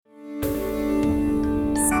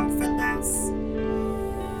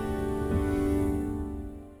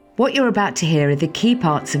What you're about to hear are the key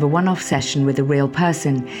parts of a one-off session with a real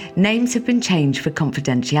person. Names have been changed for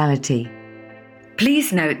confidentiality.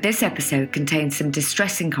 Please note this episode contains some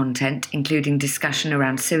distressing content, including discussion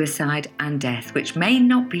around suicide and death, which may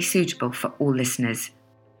not be suitable for all listeners.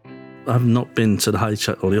 I've not been to the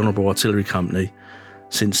HA or the Honourable Artillery Company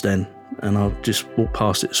since then, and I've just walked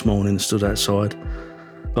past it this morning and stood outside.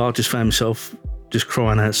 But I just found myself just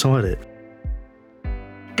crying outside it.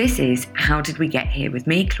 This is How Did We Get Here with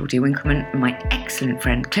me, Claudia Winkleman, and my excellent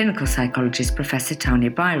friend, clinical psychologist Professor Tanya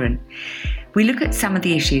Byron. We look at some of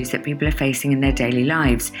the issues that people are facing in their daily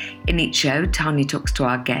lives. In each show, Tanya talks to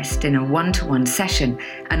our guest in a one-to-one session,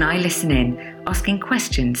 and I listen in, asking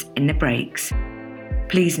questions in the breaks.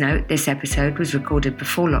 Please note this episode was recorded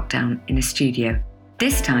before lockdown in a studio.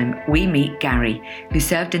 This time, we meet Gary, who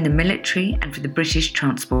served in the military and for the British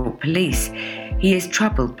Transport Police. He is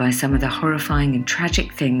troubled by some of the horrifying and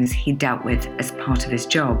tragic things he dealt with as part of his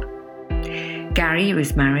job. Gary, who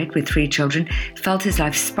is married with 3 children, felt his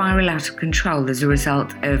life spiral out of control as a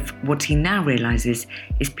result of what he now realises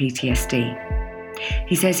is PTSD.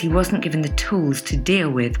 He says he wasn't given the tools to deal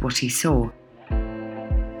with what he saw.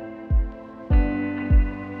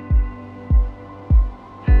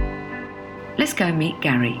 Let's go meet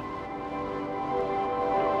Gary.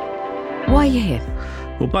 Why are you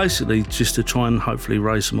here? Well, basically, just to try and hopefully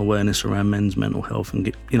raise some awareness around men's mental health and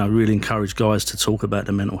get, really encourage guys to talk about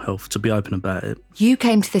their mental health, to be open about it. You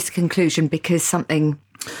came to this conclusion because something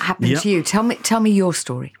happened to you. Tell me your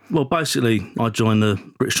story. Well, basically, I joined the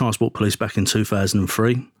British Transport Police back in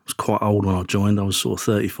 2003. I was quite old when I joined. I was sort of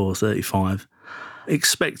 34, 35.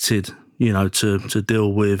 Expected, to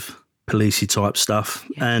deal with policey type stuff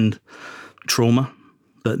and trauma,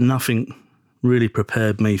 but nothing really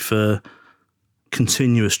prepared me for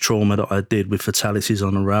continuous trauma that I did with fatalities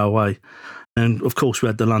on the railway. And of course, we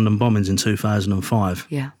had the London bombings in 2005.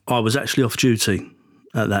 Yeah. I was actually off duty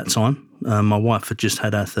at that time. My wife had just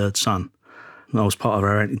had our 3rd son. I was part of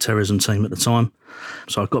our anti-terrorism team at the time.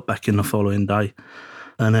 So I got back in the following day.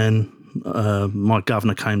 And then my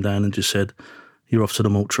governor came down and just said, "You're off to the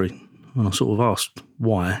mortuary." And I sort of asked,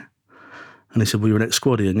 why? And he said, "Well, you're an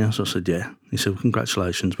ex-squaddian, yeah?" So I said, "Yeah." He said, "Well,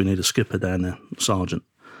 congratulations, we need a skipper down there, sergeant."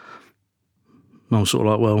 And I was sort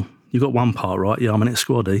of like, "Well, you got one part right. Yeah, I'm an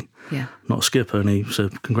ex-squaddie, not a skipper." And he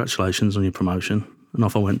said, "Congratulations on your promotion." And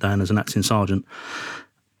off I went down as an acting sergeant,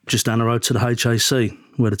 just down the road to the HAC,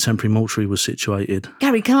 where the temporary mortuary was situated.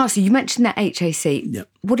 Gary, can I ask you mentioned that HAC. Yep.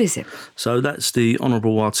 What is it? So that's the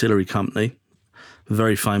Honourable Artillery Company, a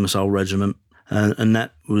very famous old regiment, and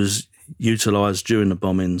that was utilised during the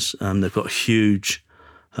bombings. They've got a huge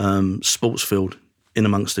sports field in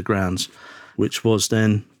amongst the grounds, which was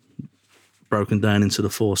then broken down into the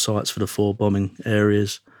 4 sites for the 4 bombing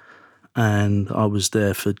areas. And I was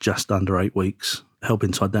there for just under 8 weeks,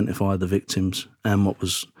 helping to identify the victims and what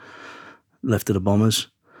was left of the bombers.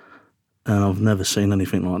 And I've never seen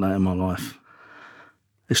anything like that in my life.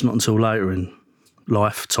 It's not until later in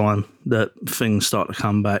lifetime that things start to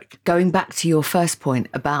come back. Going back to your first point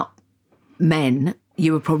about men,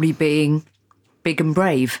 you were probably being big and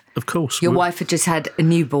brave. Of course. Your wife had just had a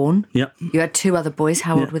newborn. Yep. You had 2 other boys.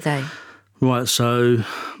 How old were they? Right, so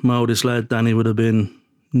my oldest lad, Danny, would have been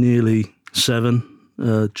nearly 7.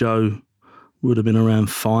 Joe would have been around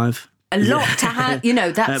 5. A lot to have,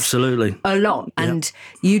 that's absolutely a lot. And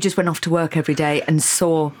you just went off to work every day and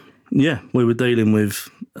saw... Yeah, we were dealing with,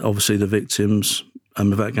 obviously, the victims, and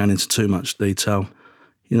without going into too much detail,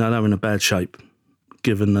 they were in a bad shape,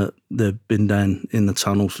 given that they'd been down in the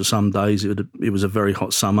tunnels for some days. It was a very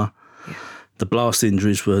hot summer. Yeah. The blast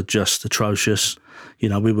injuries were just atrocious. We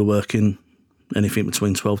were working anything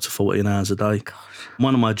between 12 to 14 hours a day. Gosh.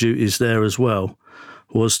 One of my duties there as well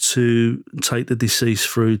was to take the deceased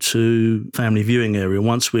through to family viewing area.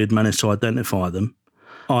 Once we had managed to identify them,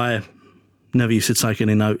 I never used to take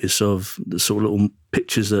any notice of the sort of little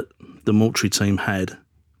pictures that the mortuary team had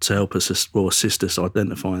to help us assist us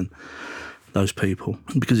identifying those people,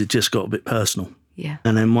 because it just got a bit personal. Yeah.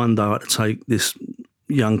 And then one day I had to take this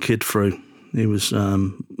young kid through. He was,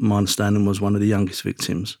 my understanding, was one of the youngest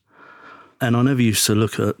victims. And I never used to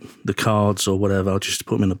look at the cards or whatever. I just used to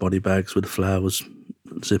put them in the body bags with the flowers,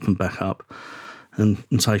 zip them back up and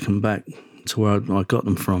take them back to where I got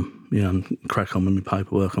them from, and crack on with my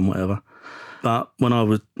paperwork and whatever. But when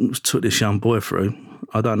I took this young boy through,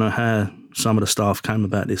 I don't know how some of the staff came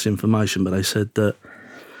about this information, but they said that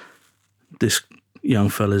this young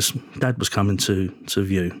fella's dad was coming to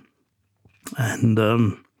view. And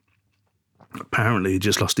apparently he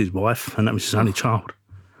just lost his wife, and that was his only child.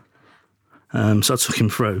 So I took him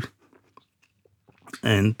through.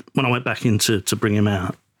 And when I went back in to bring him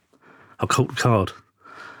out, I caught the card.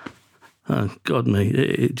 God,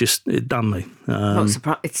 it done me. Not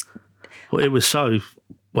surprised. Well, it was so,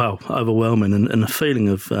 overwhelming. And the feeling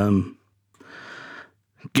of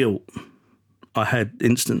guilt I had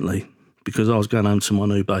instantly, because I was going home to my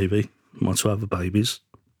new baby, my 2 other babies.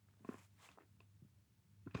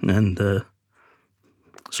 And,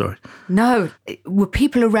 sorry. No. Were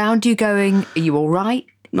people around you going, are you all right?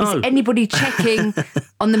 No. Is anybody checking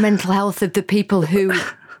on the mental health of the people who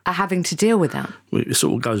are having to deal with that? It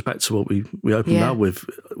sort of goes back to what we opened up with.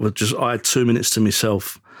 I had 2 minutes to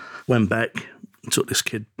myself, went back, took this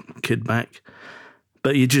kid back.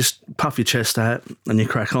 But you just puff your chest out and you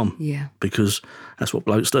crack on. Yeah. Because that's what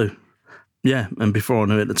blokes do. Yeah, and before I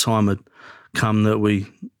knew it, the time had come that we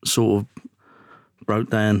sort of broke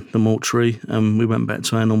down the mortuary and we went back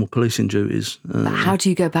to our normal policing duties. But how do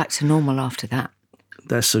you go back to normal after that?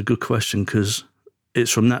 That's a good question, because it's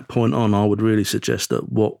from that point on I would really suggest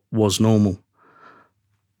that what was normal.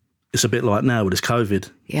 It's a bit like now with this COVID,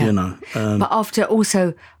 you know. But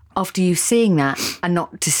after you seeing that and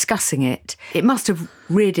not discussing it, it must have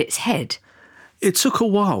reared its head. It took a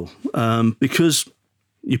while because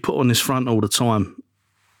you put on this front all the time,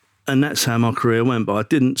 and that's how my career went. But I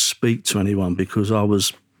didn't speak to anyone because I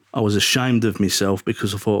was ashamed of myself,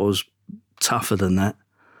 because I thought I was tougher than that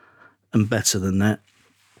and better than that.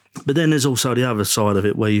 But then there's also the other side of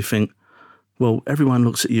it where you think, well, everyone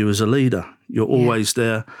looks at you as a leader. You're always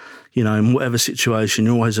there, you know, in whatever situation,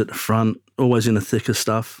 you're always at the front, always in the thick of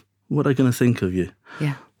stuff. What are they going to think of you?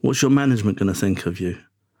 Yeah. What's your management going to think of you?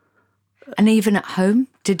 And even at home,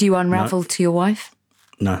 did you unravel to your wife?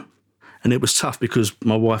 No. And it was tough because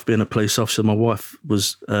my wife, being a police officer, my wife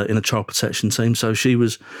was in a child protection team. So she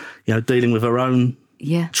was, you know, dealing with her own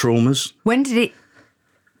traumas. When did it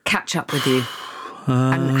catch up with you?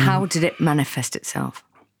 And how did it manifest itself?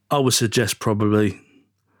 I would suggest probably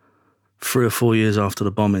 3 or 4 years after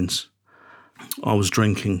the bombings. I was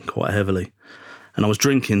drinking quite heavily. And I was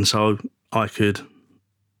drinking so I could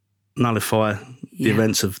nullify the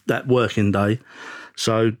events of that working day,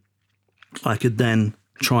 so I could then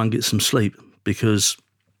try and get some sleep, because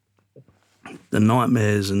the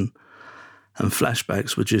nightmares and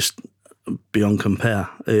flashbacks were just beyond compare.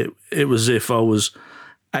 It was as if I was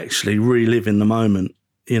actually reliving the moment.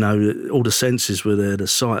 You know, all the senses were there, the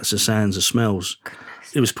sights, the sounds, the smells.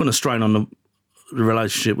 Goodness. It was putting a strain on the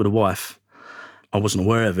relationship with the wife. I wasn't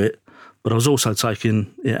aware of it, but I was also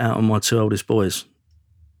taking it out on my 2 oldest boys.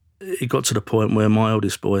 It got to the point where my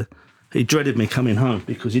oldest boy, he dreaded me coming home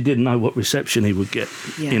because he didn't know what reception he would get,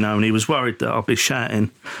 you know, and he was worried that I'd be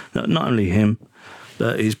shouting at not only him,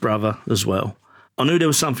 but his brother as well. I knew there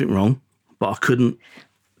was something wrong, but I couldn't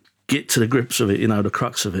get to the grips of it, you know, the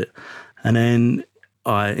crux of it. And then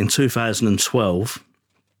in 2012,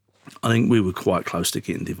 I think we were quite close to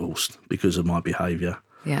getting divorced because of my behaviour.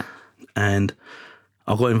 Yeah. And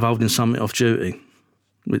I got involved in something off duty,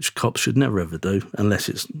 which cops should never ever do unless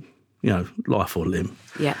it's, you know, life or limb.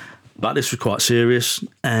 Yeah. But this was quite serious,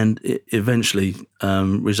 and it eventually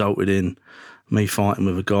resulted in me fighting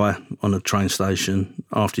with a guy on a train station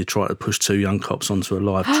after he tried to push 2 young cops onto a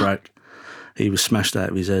live track. He was smashed out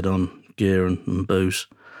of his head on gear and booze.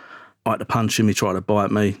 I had to punch him, he tried to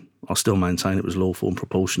bite me. I still maintain it was lawful and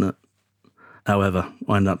proportionate. However,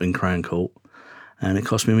 I ended up in Crown Court, and it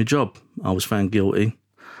cost me my job. I was found guilty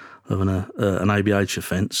of an ABH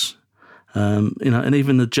offence. You know, and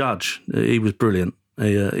even the judge, he was brilliant.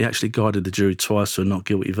 He actually guided the jury twice to a not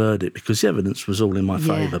guilty verdict because the evidence was all in my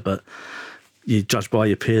favour, but you judge by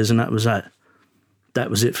your peers, and that was that. That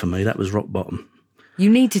was it for me. That was rock bottom. You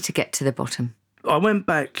needed to get to the bottom. I went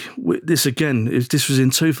back with this again. This was in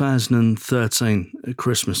 2013 at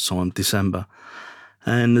Christmas time, December,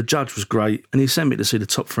 and the judge was great, and he sent me to see the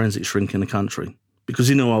top forensic shrink in the country because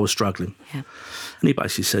he knew I was struggling. Yeah. And he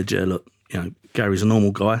basically said, yeah, look, you know, Gary's a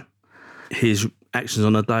normal guy. His actions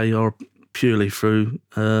on the day are purely through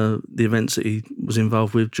the events that he was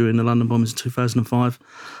involved with during the London bombings in 2005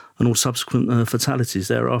 and all subsequent fatalities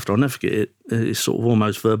thereafter. I'll never forget it. It's sort of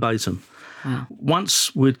almost verbatim. Wow.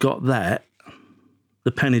 Once we'd got that,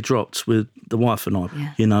 the penny dropped with the wife and I.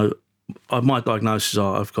 Yeah. You know, my diagnosis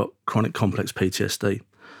are I've got chronic complex PTSD.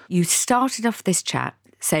 You started off this chat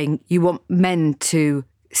saying you want men to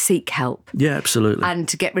seek help. Yeah, absolutely. And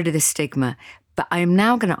to get rid of the stigma. But I am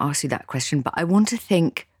now going to ask you that question, but I want you to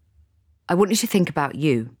think about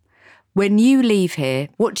you. When you leave here,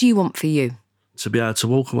 what do you want for you? To be able to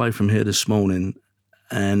walk away from here this morning,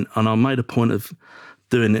 and I made a point of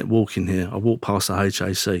doing it walking here. I walked past the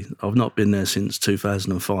HAC. I've not been there since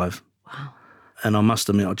 2005. Wow. And I must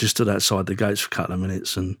admit, I just stood outside the gates for a couple of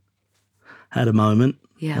minutes and had a moment.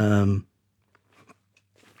 Yeah.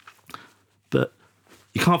 But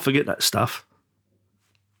You can't forget that stuff.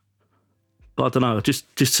 But I don't know,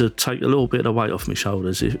 just to take a little bit of weight off my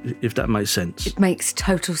shoulders, if that makes sense. It makes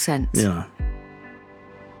total sense. Yeah.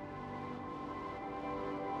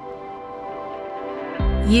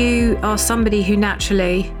 You are somebody who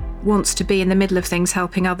naturally wants to be in the middle of things,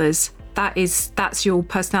 helping others. That's your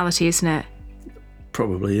personality, isn't it?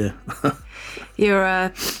 Probably, yeah. You're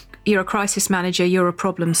a crisis manager, you're a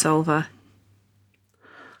problem solver.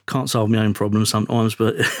 Can't solve my own problems sometimes,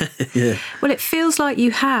 but yeah. Well, it feels like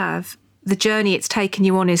you have. The journey it's taken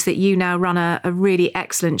you on is that you now run a really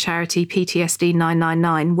excellent charity, PTSD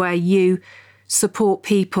 999, where you support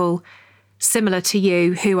people similar to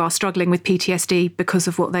you who are struggling with PTSD because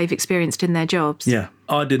of what they've experienced in their jobs. Yeah,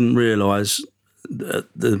 I didn't realise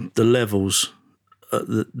the levels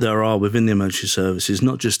that there are within the emergency services,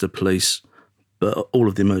 not just the police, but all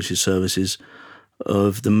of the emergency services,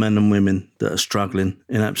 of the men and women that are struggling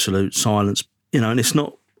in absolute silence. And it's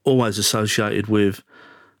not always associated with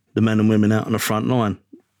the men and women out on the front line.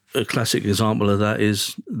 A classic example of that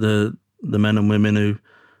is the men and women who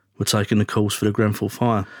were taking the calls for the Grenfell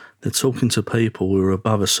fire. They're talking to people who are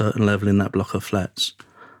above a certain level in that block of flats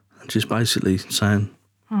and just basically saying,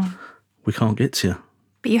 we can't get to you.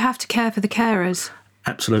 But you have to care for the carers.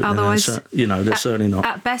 Absolutely. Otherwise, they're certainly not.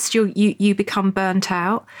 At best, you become burnt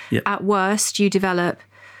out. Yep. At worst, you develop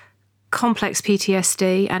complex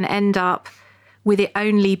PTSD and end up with it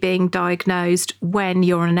only being diagnosed when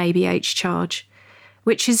you're on an ABH charge,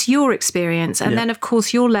 which is your experience. And then, of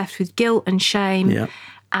course, you're left with guilt and shame,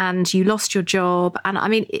 and you lost your job. And I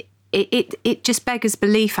mean, it just beggars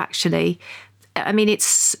belief, actually. I mean,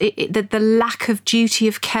 the lack of duty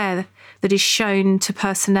of care that is shown to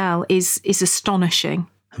personnel is astonishing.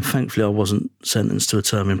 And thankfully I wasn't sentenced to a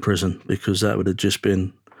term in prison, because that would have just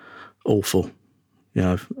been awful.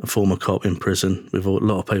 A former cop in prison with a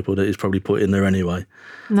lot of people that he's probably put in there anyway.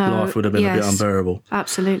 No, life would have been a bit unbearable.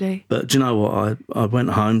 Absolutely. But do you know what? I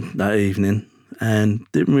went home that evening and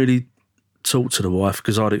didn't really talk to the wife,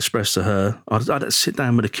 because I'd expressed to her, I'd sit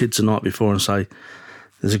down with the kids the night before and say,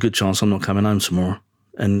 there's a good chance I'm not coming home tomorrow,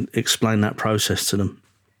 and explain that process to them.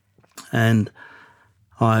 And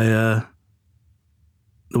the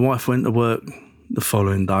wife went to work the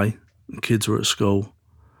following day, the kids were at school,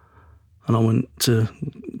 and I went to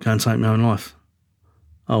go and take my own life.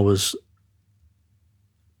 I was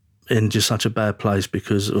in just such a bad place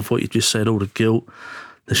because of what you just said, all the guilt,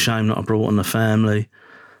 the shame that I brought on the family.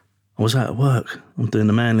 I was out of work. I'm doing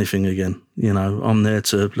the manly thing again. I'm there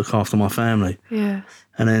to look after my family. Yes.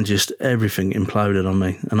 And then just everything imploded on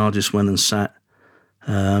me. And I just went and sat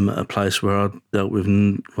at a place where I dealt with,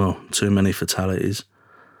 too many fatalities,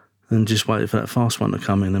 and just waited for that fast one to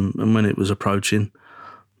come in. And when it was approaching,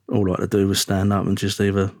 all I had to do was stand up and just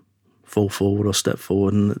either fall forward or step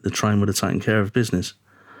forward, and the train would have taken care of business.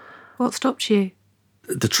 What stopped you?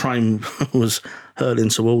 The train was hurling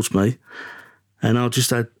towards me, and I just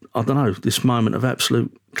had, this moment of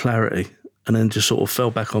absolute clarity, and then just sort of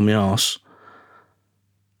fell back on my arse,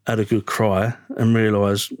 had a good cry, and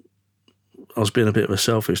realised I was being a bit of a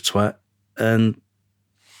selfish twat, and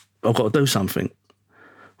I've got to do something.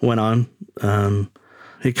 Went home.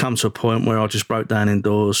 It come to a point where I just broke down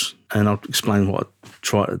indoors, and I explained what I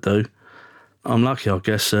tried to do. I'm lucky, I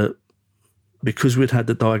guess, that because we'd had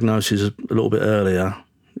the diagnosis a little bit earlier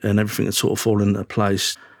and everything had sort of fallen into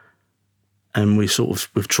place, and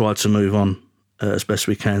we've tried to move on as best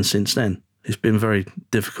we can since then. It's been very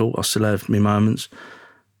difficult. I still have my moments.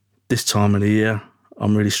 This time of the year,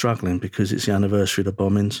 I'm really struggling because it's the anniversary of the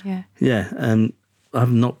bombings. Yeah, and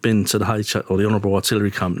I've not been to the the Honourable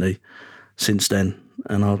Artillery Company since then,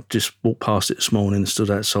 and I just walked past it this morning and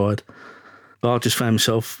stood outside. But I just found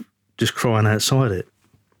myself just crying outside it.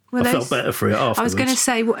 I felt better for it afterwards. I was going to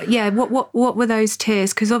say, what were those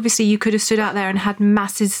tears? Because obviously you could have stood out there and had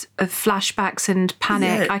masses of flashbacks and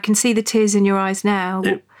panic. Yeah. I can see the tears in your eyes now.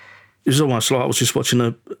 It was almost like I was just watching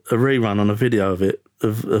a rerun on a video of it,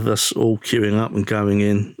 of us all queuing up and going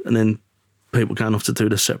in, and then people going off to do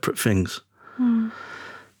the separate things.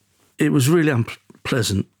 It was really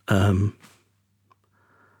unpleasant. The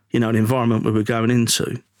environment we were going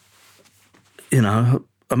into.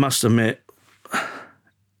 I must admit,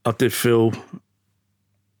 I did feel a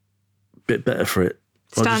bit better for it.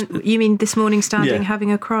 You mean this morning standing,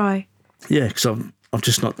 having a cry? Yeah, because I've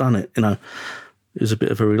just not done it. It was a bit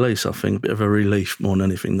of a release, I think, a bit of a relief more than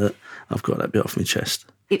anything, that I've got that bit off my chest.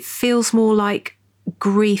 It feels more like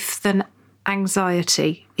grief than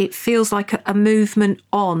anxiety. It feels like a movement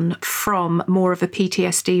on from more of a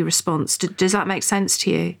PTSD response. Does that make sense to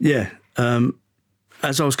you? Yeah.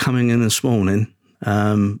 As I was coming in this morning,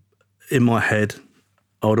 in my head,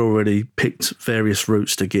 I'd already picked various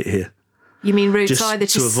routes to get here. You mean routes Just either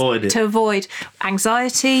to avoid it. To avoid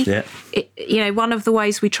anxiety. Yeah. One of the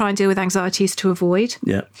ways we try and deal with anxiety is to avoid.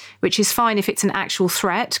 Yeah. Which is fine if it's an actual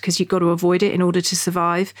threat, because you've got to avoid it in order to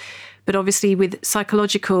survive. But obviously with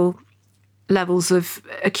psychological levels of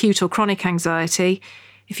acute or chronic anxiety,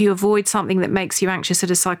 if you avoid something that makes you anxious at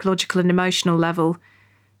a psychological and emotional level,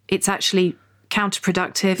 it's actually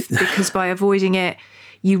counterproductive, because by avoiding it,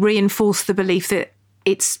 you reinforce the belief that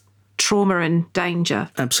it's trauma and danger.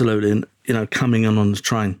 Absolutely. And, coming on the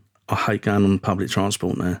train, I hate going on public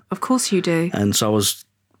transport now. Of course you do. And so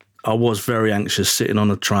I was very anxious sitting on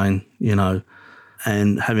a train,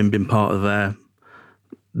 and having been part of our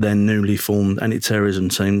then newly formed anti-terrorism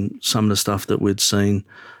team, some of the stuff that we'd seen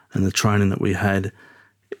and the training that we had,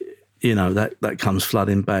 that comes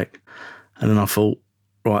flooding back. And then I thought,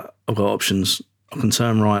 right, I've got options. I can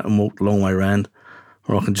turn right and walk the long way round,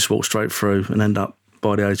 or I can just walk straight through and end up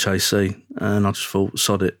by the HAC. And I just thought,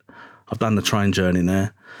 sod it. I've done the train journey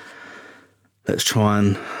now. Let's try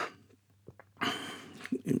and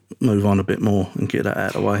move on a bit more and get that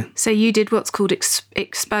out of the way. So you did what's called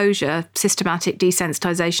exposure, systematic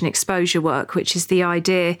desensitisation exposure work, which is the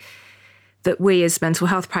idea that we as mental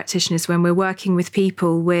health practitioners, when we're working with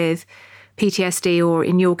people with PTSD, or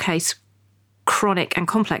in your case, chronic and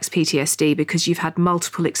complex PTSD, because you've had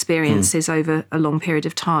multiple experiences over a long period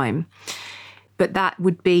of time. But that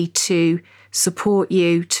would be to support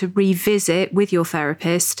you to revisit with your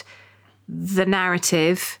therapist the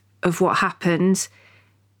narrative of what happened.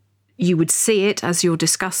 You would see it as you're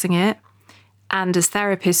discussing it. And as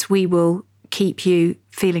therapists, we will keep you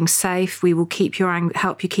feeling safe. We will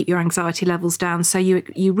help you keep your anxiety levels down. So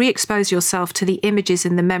you re-expose yourself to the images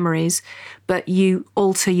and the memories, but you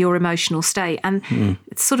alter your emotional state. And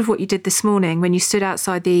it's sort of what you did this morning when you stood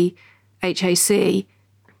outside the HAC.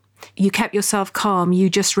 You kept yourself calm. You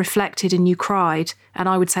just reflected and you cried. And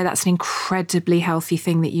I would say that's an incredibly healthy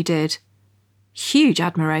thing that you did. Huge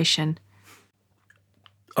admiration.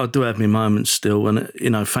 I do have my moments still. And,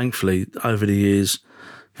 thankfully, over the years,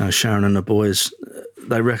 Sharon and the boys,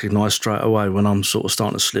 they recognise straight away when I'm sort of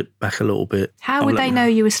starting to slip back a little bit. How would they know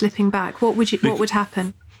you were slipping back? What would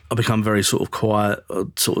happen? I become very sort of quiet.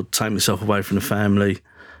 I'd sort of take myself away from the family,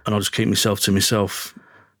 and I'll just keep myself to myself.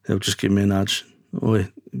 They'll just give me a nudge.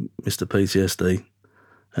 Oi, Mr. PTSD.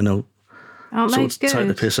 And they'll sort of take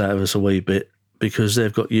the piss out of us a wee bit, because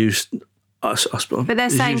they've got used. But they're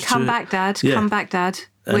saying, come back, Dad. Yeah. Come back, Dad.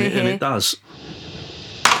 We're here. And it does.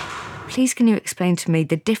 Please can you explain to me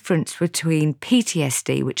the difference between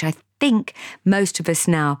PTSD, which I think most of us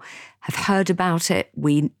now have heard about it.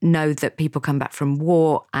 We know that people come back from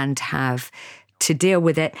war and have to deal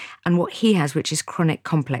with it, and what he has, which is chronic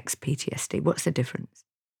complex PTSD. What's the difference?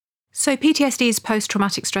 So PTSD is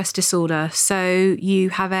post-traumatic stress disorder. So you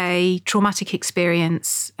have a traumatic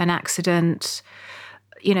experience, an accident,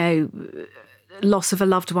 loss of a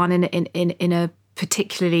loved one in a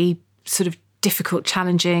particularly sort of difficult,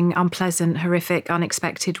 challenging, unpleasant, horrific,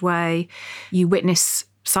 unexpected way. You witness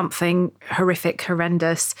something horrific,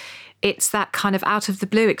 horrendous. It's that kind of out of the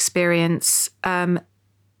blue experience,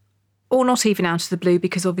 or not even out of the blue,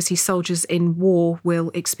 because obviously soldiers in war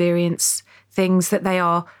will experience things that they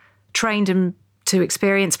are trained to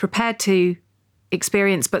experience, prepared to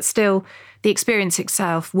experience, but still the experience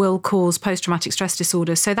itself will cause post-traumatic stress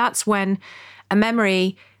disorder. So that's when a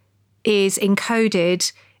memory is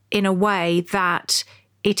encoded in a way that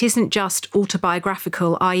it isn't just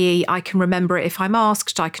autobiographical, i.e. I can remember it if I'm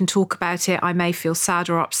asked, I can talk about it, I may feel sad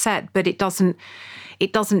or upset, but it doesn't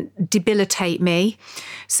debilitate me.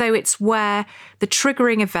 So it's where the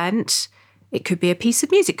triggering event, it could be a piece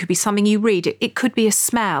of music, it could be something you read, it could be a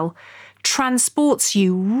smell, transports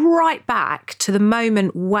you right back to the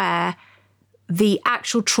moment where the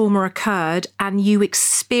actual trauma occurred and you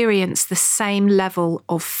experience the same level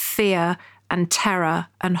of fear and terror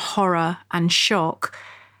and horror and shock,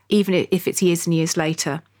 even if it's years and years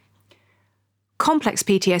later. Complex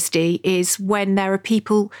PTSD is when there are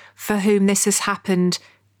people for whom this has happened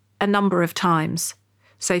a number of times.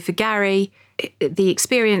 So for Gary, the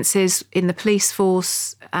experiences in the police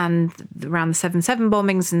force and around the 7/7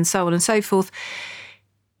 bombings and so on and so forth,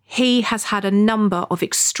 he has had a number of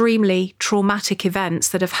extremely traumatic events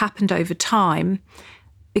that have happened over time.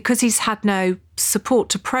 Because he's had no support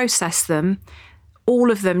to process them, all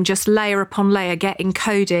of them just layer upon layer get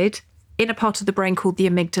encoded in a part of the brain called the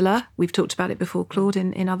amygdala. We've talked about it before, Claude,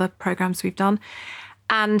 in other programmes we've done.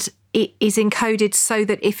 And it is encoded so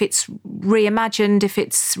that if it's reimagined, if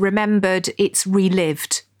it's remembered, it's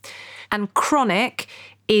relived. And chronic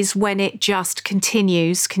is when it just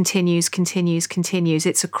continues.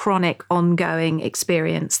 It's a chronic, ongoing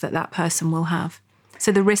experience that person will have.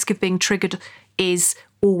 So the risk of being triggered is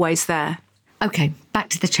always there. Okay, back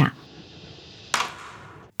to the chat.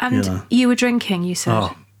 And you were drinking, you said?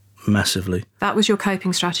 Oh, massively. That was your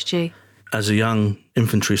coping strategy? As a young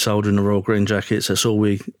infantry soldier in the Royal Green Jackets, that's all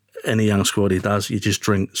any young squaddy does. You just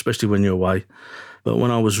drink, especially when you're away. But when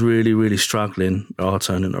I was really, really struggling, I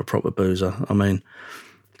turned into a proper boozer. I mean,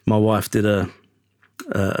 my wife did a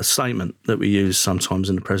statement that we use sometimes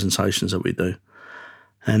in the presentations that we do.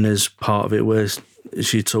 And there's part of it where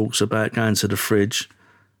she talks about going to the fridge.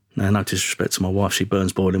 Now, no disrespect to my wife, she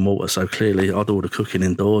burns boiling water, so clearly I do all the cooking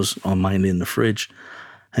indoors. I'm mainly in the fridge.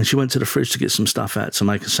 And she went to the fridge to get some stuff out to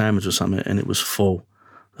make a sandwich or something, and it was full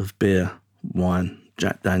of beer, wine,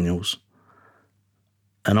 Jack Daniels.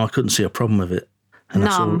 And I couldn't see a problem with it. And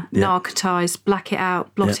numb, narcotised, black it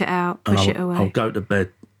out, blot it out, push it away. I'll go to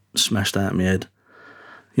bed, smashed out of my head.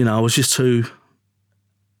 You know, I was just too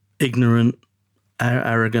ignorant,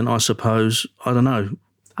 arrogant, I suppose. I don't know.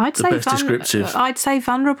 I'd say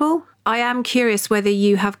vulnerable. I am curious whether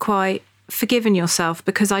you have quite forgiven yourself,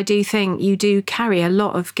 because I do think you do carry a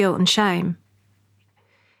lot of guilt and shame.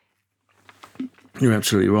 You're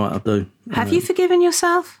absolutely right, I do. Have you forgiven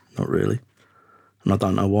yourself? Not really. And I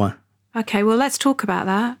don't know why. Okay, well, let's talk about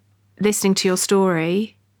that. Listening to your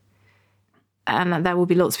story, and there will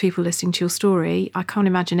be lots of people listening to your story, I can't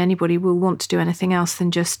imagine anybody will want to do anything else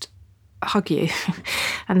than just hug you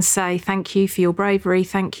and say thank you for your bravery,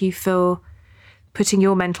 thank you for putting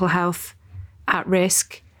your mental health at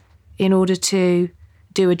risk in order to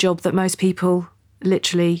do a job that most people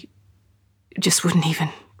literally just wouldn't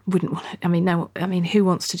want to. I mean, who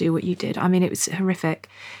wants to do what you did? I mean, it was horrific.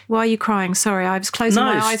 Why are you crying? Sorry, I was closing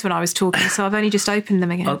my eyes when I was talking, so I've only just opened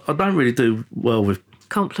them again. I don't really do well with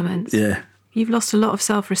compliments. Yeah. You've lost a lot of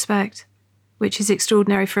self-respect, which is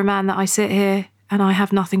extraordinary for a man that I sit here and I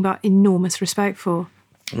have nothing but enormous respect for.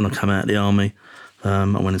 When I came out of the army, I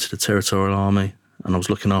went into the territorial army, and I was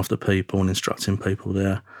looking after people and instructing people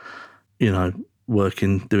there, you know,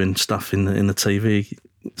 working, doing stuff in the TV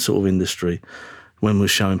sort of industry. When we're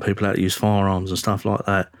showing people how to use firearms and stuff like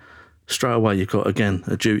that, straight away you've got, again,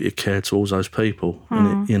 a duty of care towards those people.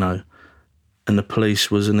 And, and the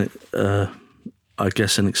police was, I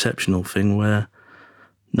guess, an exceptional thing where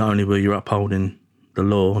not only were you upholding the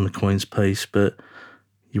law and the Queen's peace, but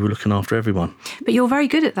you were looking after everyone. But you're very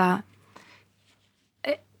good at that.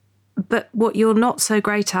 But what you're not so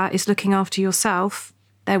great at is looking after yourself.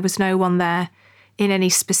 There was no one there in any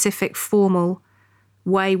specific formal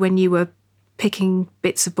way when you were picking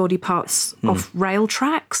bits of body parts off rail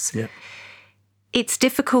tracks. Yeah. It's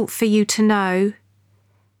difficult for you to know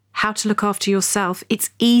how to look after yourself.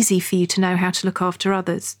 It's easy for you to know how to look after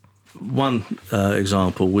others. One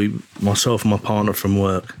example, myself and my partner from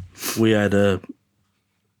work, we had a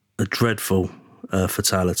dreadful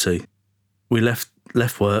fatality. We left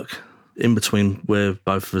work. In between where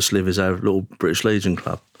both of us live is our little British Legion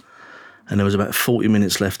club. And there was about 40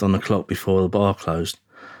 minutes left on the clock before the bar closed.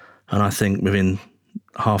 And I think within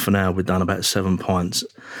half an hour, we'd done about 7 pints.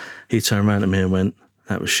 He turned around at me and went,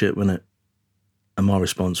 "That was shit, wasn't it?" And my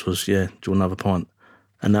response was, "Yeah, do you want another pint?"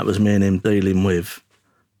 And that was me and him dealing with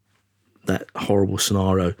that horrible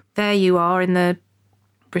scenario. There you are in the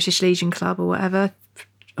British Legion Club or whatever,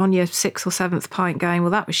 on your 6th or 7th pint going,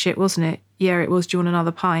 "Well, that was shit, wasn't it?" "Yeah, it was. Do you want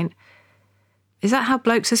another pint?" Is that how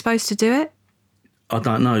blokes are supposed to do it? I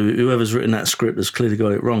don't know. Whoever's written that script has clearly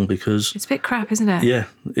got it wrong, because it's a bit crap, isn't it? Yeah,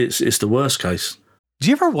 it's the worst case. Do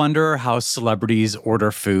you ever wonder how celebrities order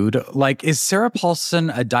food? Like, is Sarah Paulson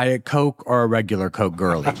a Diet Coke or a regular Coke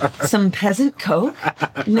girlie? Some peasant Coke?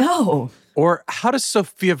 No. Or how does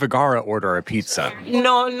Sofia Vergara order a pizza?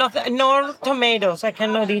 No tomatoes. I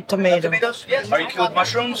cannot eat tomatoes. Tomatoes? Yes. Are you cool with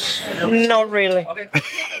mushrooms? Not really. Okay.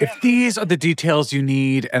 If these are the details you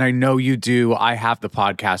need, and I know you do, I have the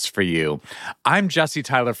podcast for you. I'm Jesse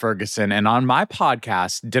Tyler Ferguson, and on my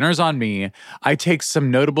podcast, Dinners on Me, I take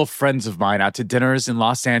some notable friends of mine out to dinners in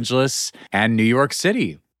Los Angeles and New York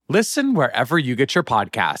City. Listen wherever you get your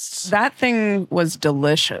podcasts. That thing was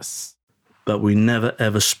delicious. But we never,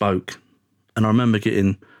 ever spoke. And I remember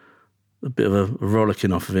getting a bit of a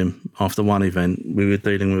rollicking off of him after one event. We were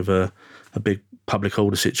dealing with a big public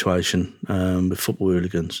order situation with football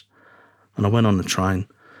hooligans. And I went on the train,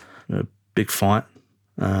 a big fight,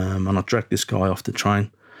 and I dragged this guy off the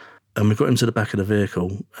train. And we got into the back of the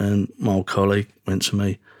vehicle, and my old colleague went to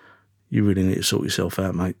me, "You really need to sort yourself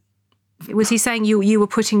out, mate." Was he saying you were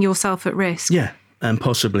putting yourself at risk? Yeah, and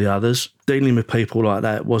possibly others. Dealing with people like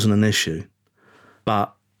that wasn't an issue.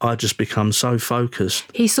 But I just become so focused.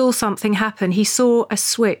 He saw something happen. He saw a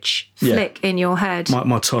switch flick in your head.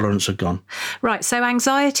 My tolerance had gone. Right. So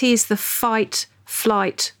anxiety is the fight,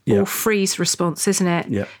 flight, or freeze response, isn't it?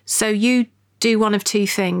 Yeah. So you do one of two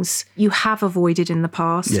things. You have avoided in the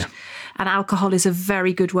past. Yeah. And alcohol is a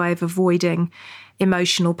very good way of avoiding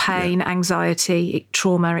emotional pain, anxiety,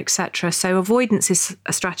 trauma, etc. So avoidance is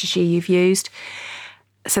a strategy you've used.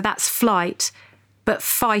 So that's flight. But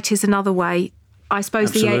fight is another way. I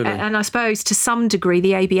suppose and I suppose to some degree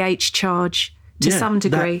the ABH charge to some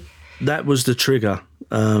degree. That was the trigger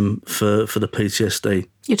for the PTSD.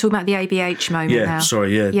 You're talking about the ABH moment now.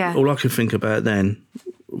 Yeah. All I could think about then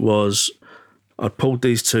was I'd pulled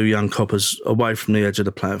these two young coppers away from the edge of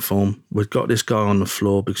the platform. We'd got this guy on the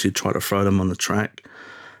floor because he tried to throw them on the track.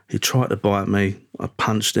 He tried to bite me. I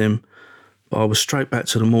punched him. But I was straight back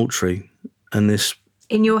to the mortuary and this...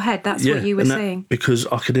 In your head, that's what you were saying? Because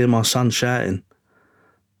I could hear my son shouting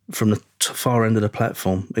from the far end of the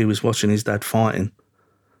platform. He was watching his dad fighting.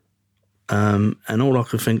 And all I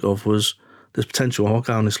could think of was there's potential. I'll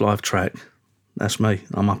go on this live track. That's me.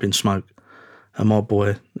 I'm up in smoke. And my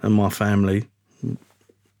boy and my family.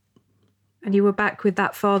 And you were back with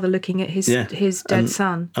that father looking at his dead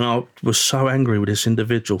son. And I was so angry with this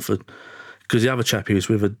individual because the other chap he was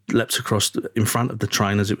with had leapt across in front of the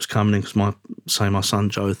train as it was coming in because my son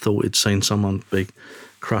Joe thought he'd seen someone be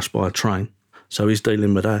crushed by a train. So he's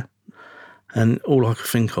dealing with that. And all I could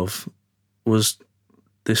think of was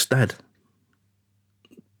this dad.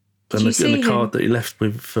 And the card that he left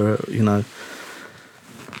with for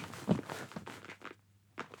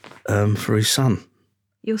his son.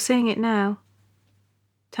 You're seeing it now.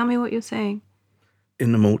 Tell me what you're seeing.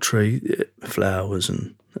 In the mortuary, flowers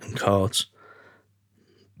and cards.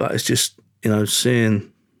 But it's just,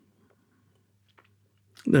 seeing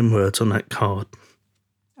them words on that card.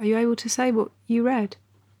 Are you able to say what you read?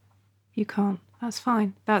 You can't. That's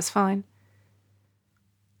fine. That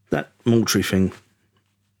mortuary thing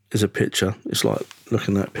is a picture. It's like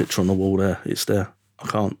looking at that picture on the wall there. It's there. I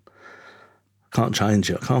can't change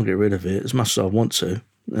it. I can't get rid of it as much as I want to.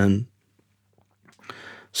 And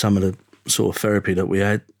some of the sort of therapy that we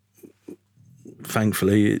had,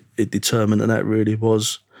 thankfully, it determined that really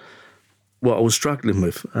was what I was struggling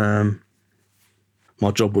with.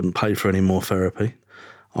 My job wouldn't pay for any more therapy.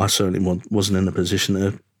 I certainly wasn't in a position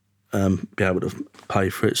to be able to pay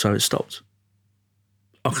for it, so it stopped.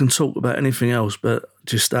 I can talk about anything else, but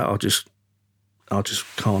just that I just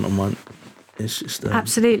can't and won't. It's just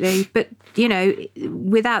absolutely. But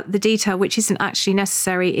without the detail, which isn't actually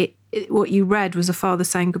necessary, what you read was a father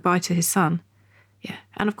saying goodbye to his son. Yeah,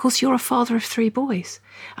 and of course you're a father of 3 boys.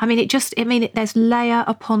 There's layer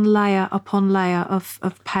upon layer upon layer of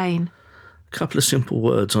pain. A couple of simple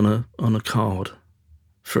words on a card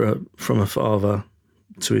from a father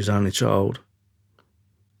to his only child.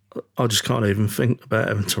 I just can't even think about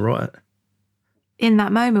having to write it. In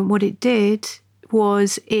that moment, what it did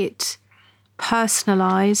was it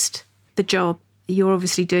personalised the job. You're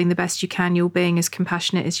obviously doing the best you can. You're being as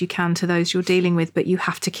compassionate as you can to those you're dealing with, but you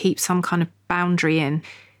have to keep some kind of boundary in.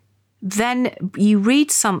 Then you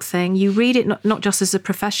read something, you read it not just as a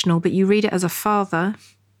professional, but you read it as a father,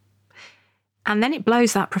 and then it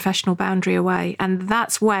blows that professional boundary away. And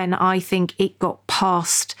that's when I think it got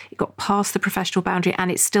past the professional boundary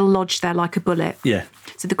and it's still lodged there like a bullet. Yeah.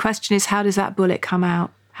 So the question is, how does that bullet come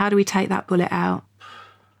out? How do we take that bullet out?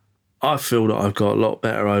 I feel that I've got a lot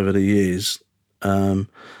better over the years. The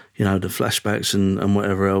flashbacks and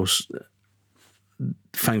whatever else,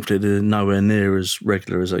 thankfully they're nowhere near as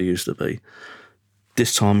regular as they used to be.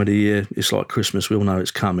 This time of the year, it's like Christmas, we all know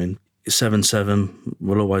it's coming. 7/7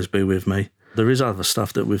 will always be with me. There is other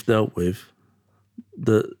stuff that we've dealt with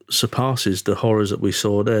that surpasses the horrors that we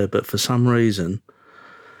saw there, but for some reason,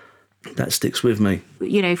 that sticks with me.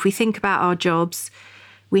 If we think about our jobs,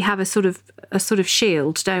 we have a sort of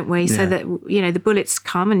shield, don't we? Yeah. So that the bullets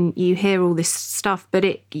come and you hear all this stuff, but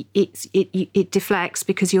it deflects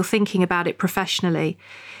because you're thinking about it professionally.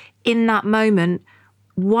 In that moment,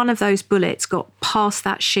 one of those bullets got past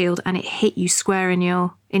that shield and it hit you square in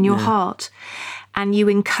your heart, and you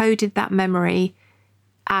encoded that memory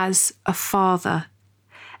as a father,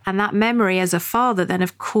 and that memory as a father then,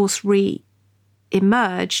 of course,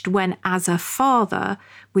 emerged when, as a father,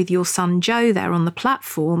 with your son Joe there on the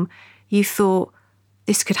platform, you thought,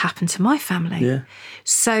 this could happen to my family. Yeah.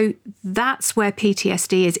 So that's where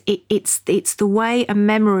PTSD is. It's the way a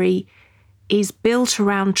memory is built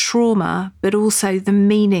around trauma, but also the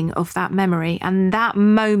meaning of that memory. And that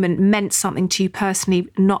moment meant something to you personally,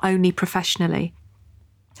 not only professionally.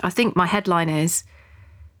 I think my headline is,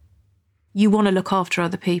 you want to look after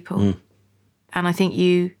other people. And I think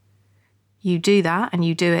you do that, and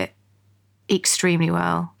you do it extremely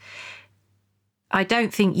well. I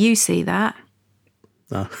don't think you see that.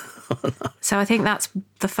 No. So I think that's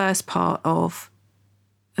the first part of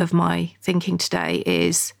my thinking today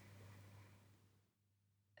is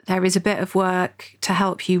there is a bit of work to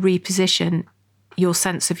help you reposition your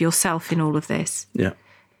sense of yourself in all of this. Yeah.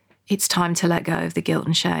 It's time to let go of the guilt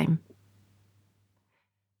and shame.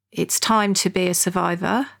 It's time to be a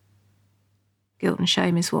survivor. Guilt and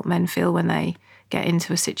shame is what men feel when they get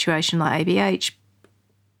into a situation like ABH.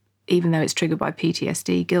 Even though it's triggered by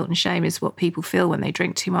PTSD, guilt and shame is what people feel when they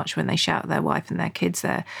drink too much, when they shout at their wife and their kids,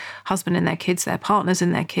 their husband and their kids, their partners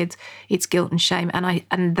and their kids. It's guilt and shame.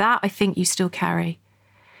 And that I think you still carry.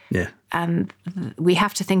 Yeah. And we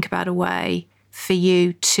have to think about a way for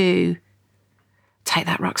you to take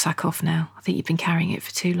that rucksack off now. I think you've been carrying it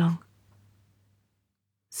for too long.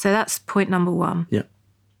 So that's point number one. Yeah.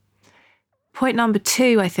 Point number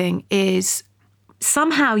two, I think, is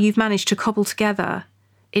somehow you've managed to cobble together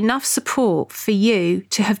enough support for you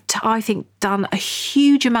to have, I think, done a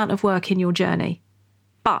huge amount of work in your journey.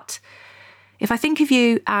 But if I think of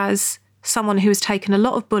you as someone who has taken a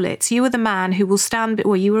lot of bullets, you are the man who will stand,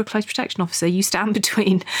 well, you were a close protection officer, you stand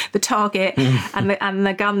between the target and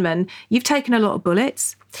the gunman. You've taken a lot of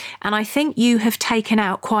bullets, and I think you have taken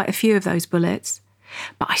out quite a few of those bullets,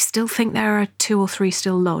 but I still think there are 2 or 3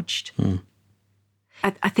 still lodged.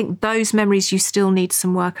 I think those memories you still need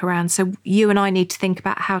some work around. So you and I need to think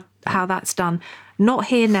about how that's done. Not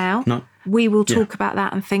here now. No. We will talk about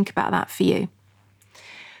that and think about that for you.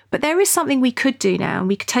 But there is something we could do now, and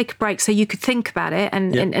we could take a break so you could think about it,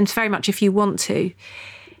 and very much if you want to.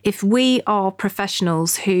 If we are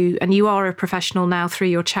professionals and you are a professional now through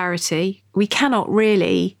your charity, we cannot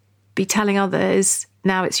really be telling others,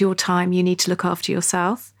 now it's your time, you need to look after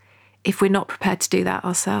yourself, if we're not prepared to do that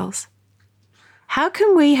ourselves. How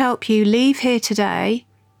can we help you leave here today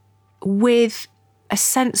with a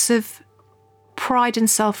sense of pride and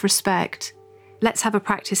self-respect? Let's have a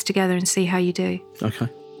practice together and see how you do. Okay.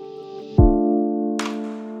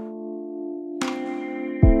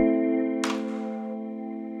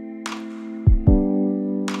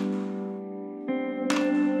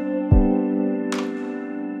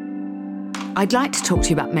 I'd like to talk to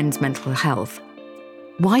you about men's mental health.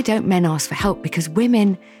 Why don't men ask for help? Because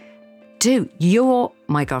women do. You're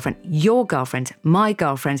my girlfriend, your girlfriend, my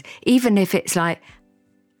girlfriend, even if it's like,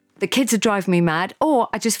 the kids are driving me mad, or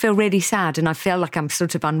I just feel really sad and I feel like I'm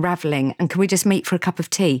sort of unravelling, and can we just meet for a cup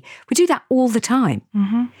of tea? We do that all the time.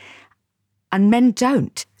 Mm-hmm. And men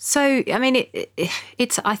don't. So, I mean,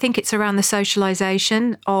 I think it's around the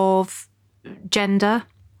socialisation of gender.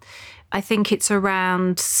 I think it's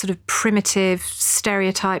around sort of primitive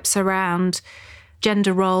stereotypes around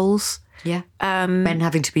gender roles. Yeah. Men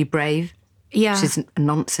having to be brave. Yeah. Which isn't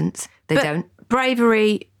nonsense. They don't.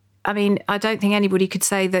 Bravery, I mean, I don't think anybody could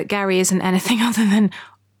say that Gary isn't anything other than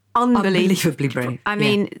unbelievably brave. I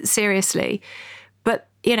mean, seriously. But,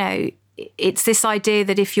 you know, it's this idea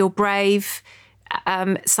that if you're brave,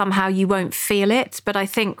 somehow you won't feel it. But I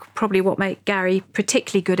think probably what made Gary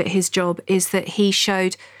particularly good at his job is that he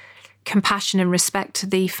showed compassion and respect to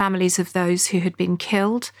the families of those who had been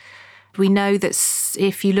killed. We know that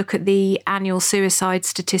if you look at the annual suicide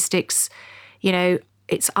statistics, you know,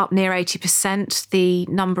 it's up near 80%, the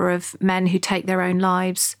number of men who take their own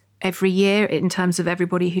lives every year in terms of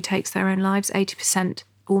everybody who takes their own lives, 80%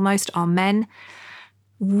 almost are men.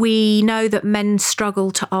 We know that men struggle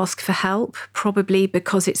to ask for help, probably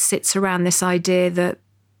because it sits around this idea that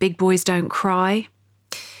big boys don't cry.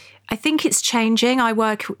 I think it's changing. I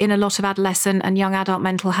work in a lot of adolescent and young adult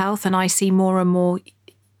mental health, and I see more and more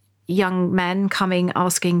young men coming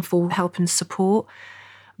asking for help and support.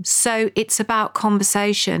 So it's about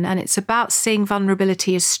conversation, and it's about seeing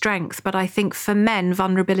vulnerability as strength. But I think for men,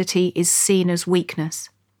 vulnerability is seen as weakness.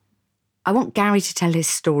 I want Gary to tell his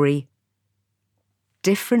story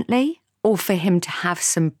differently, or for him to have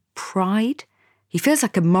some pride. He feels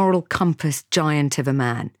like a moral compass giant of a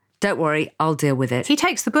man. Don't worry, I'll deal with it. He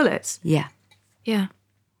takes the bullets. Yeah. Yeah.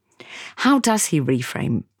 How does he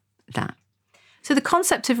reframe that? So the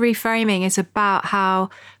concept of reframing is about how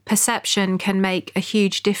perception can make a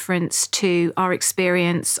huge difference to our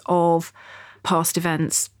experience of past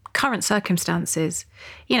events, current circumstances.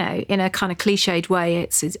 You know, in a kind of cliched way,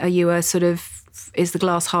 are you a sort of, is the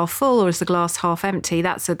glass half full or is the glass half empty?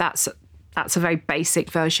 That's a very basic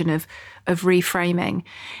version of reframing.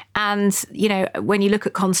 And, you know, when you look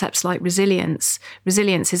at concepts like resilience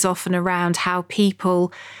is often around how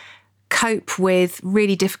people cope with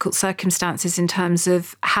really difficult circumstances in terms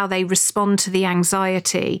of how they respond to the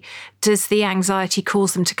anxiety? Does the anxiety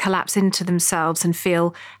cause them to collapse into themselves and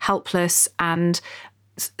feel helpless and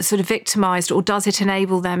sort of victimized, or does it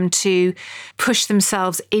enable them to push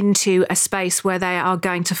themselves into a space where they are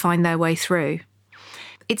going to find their way through?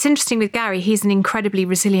 It's interesting with Gary, he's an incredibly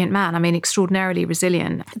resilient man. I mean, extraordinarily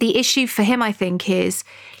resilient. The issue for him, I think, is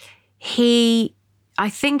he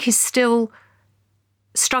is still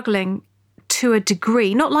struggling to a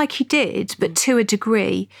degree, not like he did, but to a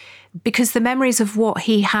degree, because the memories of what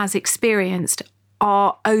he has experienced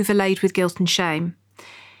are overlaid with guilt and shame.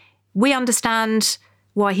 We understand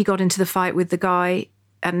why he got into the fight with the guy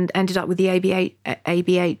and ended up with the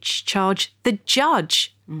ABH charge. The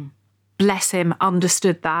judge, bless him,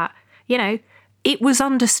 understood that. You know, it was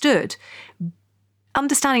understood.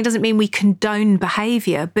 Understanding doesn't mean we condone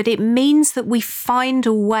behaviour, but it means that we find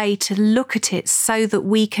a way to look at it so that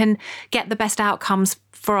we can get the best outcomes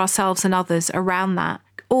for ourselves and others around that.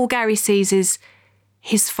 All Gary sees is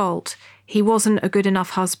his fault. He wasn't a good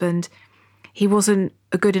enough husband. He wasn't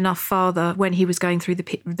a good enough father when he was going through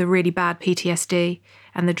the really bad PTSD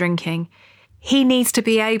and the drinking. He needs to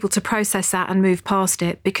be able to process that and move past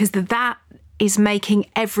it, because that is making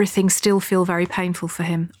everything still feel very painful for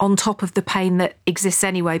him, on top of the pain that exists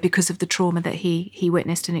anyway because of the trauma that he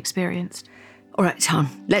witnessed and experienced. All right,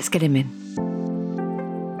 Tom, let's get him in.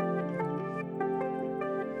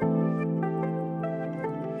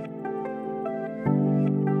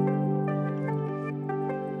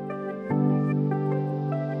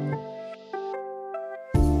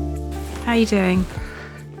 How are you doing?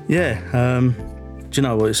 Yeah, do you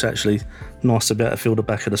know what? It's actually nice to be able to feel the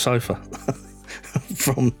back of the sofa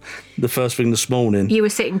from the first thing this morning. You were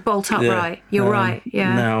sitting bolt upright. Yeah. You're right.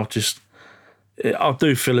 Yeah. Now, I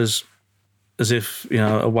do feel as if, you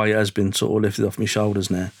know, a weight has been sort of lifted off my shoulders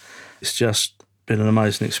now. It's just been an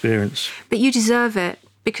amazing experience. But you deserve it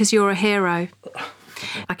because you're a hero.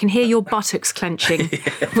 I can hear your buttocks clenching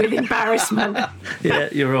with embarrassment. Yeah,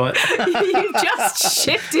 you're right. You've just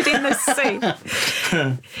shifted in the seat.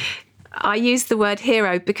 I use the word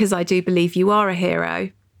hero because I do believe you are a hero.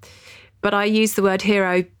 But I use the word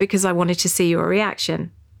hero because I wanted to see your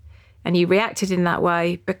reaction. And you reacted in that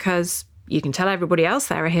way because you can tell everybody else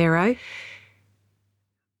they're a hero.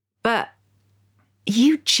 But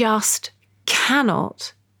you just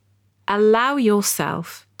cannot allow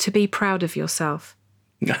yourself to be proud of yourself.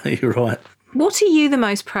 You're right. What are you the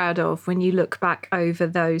most proud of when you look back over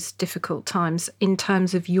those difficult times in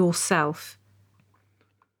terms of yourself?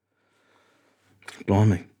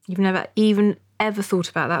 Blimey. You've never even ever thought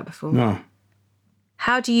about that before? No.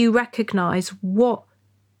 How do you recognise what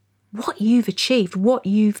you've achieved, what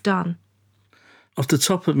you've done? Off the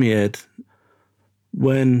top of my head,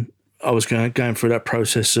 when I was going through that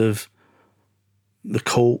process of the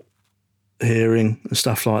court hearing and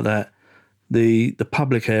stuff like that, the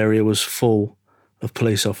public area was full of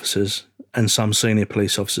police officers and some senior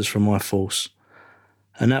police officers from my force.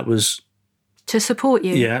 And that was... To support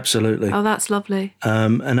you? Yeah, absolutely. Oh, that's lovely.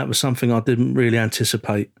 And that was something I didn't really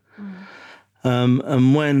anticipate.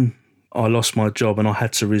 And when I lost my job and I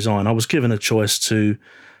had to resign, I was given a choice to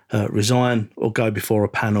resign or go before a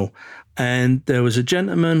panel. And there was a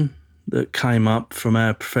gentleman that came up from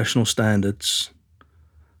our professional standards,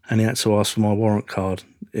 and he had to ask for my warrant card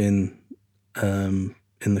in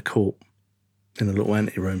the court, in the little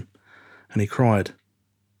ante room, and he cried.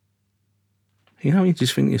 You know, you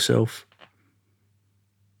just think to yourself,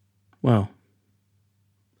 well,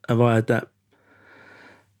 have I had that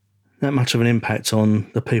much of an impact on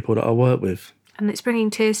the people that I work with? And it's bringing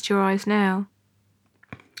tears to your eyes now.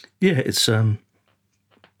 Yeah, it's, and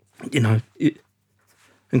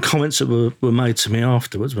comments that were made to me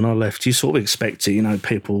afterwards when I left, you sort of expect it, you know,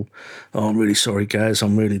 people, oh, I'm really sorry, Gaz,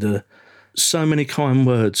 I'm really so many kind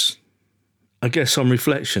words. I guess on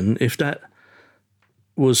reflection, if that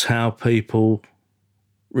was how people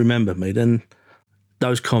remember me, then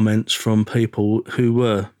those comments from people who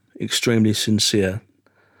were extremely sincere,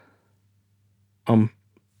 I'm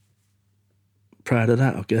proud of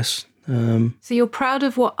that, I guess. So you're proud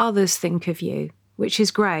of what others think of you, which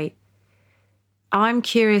is great. I'm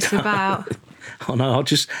curious about... Oh, no,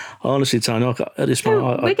 honestly, Tony, at this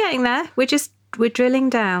point... We're getting there. We're drilling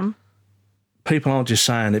down. People aren't just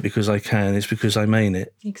saying it because they can, it's because they mean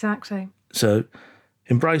it. Exactly. So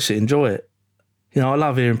embrace it, enjoy it. You know, I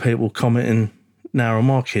love hearing people commenting now on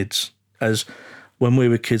my kids, as when we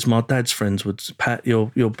were kids, my dad's friends would pat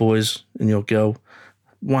your boys and your girl,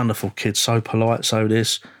 wonderful kids, so polite, so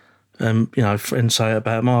this. You know, friends say it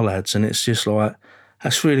about my lads, and it's just like,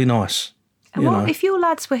 that's really nice. And if your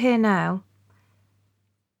lads were here now,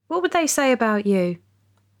 What would they say about you?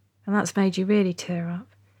 And that's made you really tear up.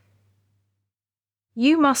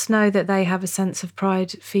 You must know that they have a sense of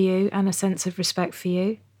pride for you and a sense of respect for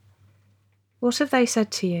you. What have they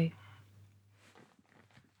said to you?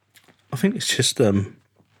 I think it's just when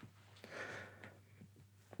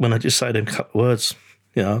I just say them couple of words,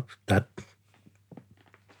 Dad,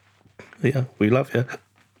 yeah, we love you.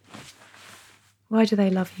 Why do they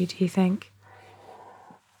love you, do you think?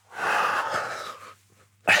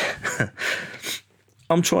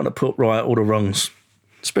 I'm trying to put right all the wrongs,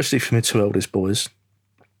 especially for my two eldest boys,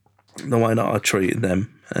 the way that I treated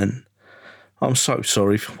them. And I'm so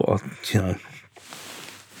sorry for what the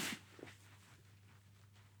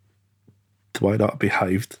way that I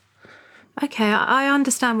behaved. Okay, I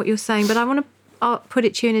understand what you're saying, but I want to put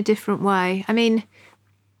it to you in a different way. I mean,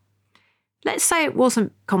 let's say it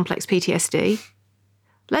wasn't complex PTSD.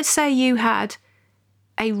 Let's say you had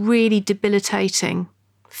a really debilitating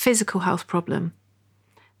physical health problem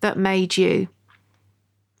that made you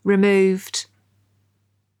removed,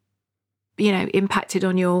 impacted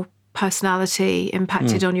on your personality,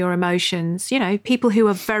 impacted on your emotions, people who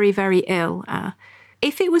are very, very ill.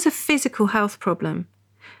 If it was a physical health problem,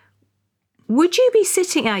 would you be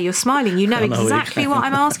sitting... you're smiling, you know exactly what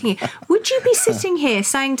I'm asking you. Would you be sitting here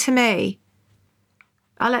saying to me,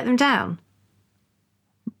 I let them down?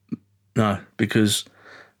 No, because,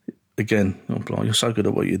 again, you're so good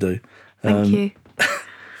at what you do. Thank you.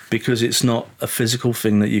 Because it's not a physical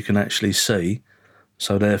thing that you can actually see,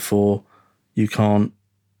 so therefore you can't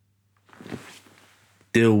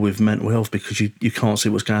deal with mental health because you can't see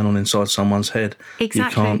what's going on inside someone's head.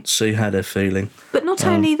 Exactly. You can't see how they're feeling. But not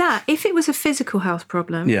only that, if it was a physical health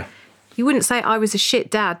problem, you wouldn't say I was a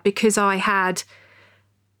shit dad because I had,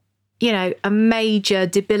 a major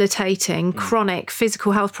debilitating chronic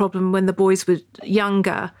physical health problem when the boys were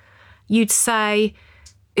younger. You'd say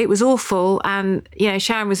it was awful and,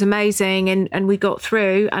 Sharon was amazing and we got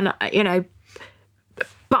through and,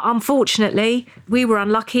 but unfortunately we were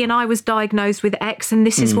unlucky and I was diagnosed with X and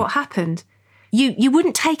this is what happened. You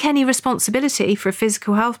wouldn't take any responsibility for a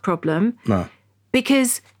physical health problem. No.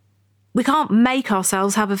 Because we can't make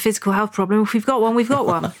ourselves have a physical health problem. If we've got one, we've got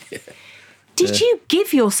one. Did you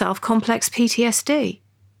give yourself complex PTSD?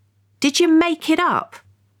 Did you make it up?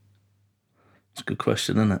 It's a good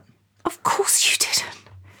question, isn't it? Of course you didn't.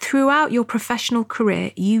 Throughout your professional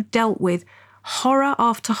career, you dealt with horror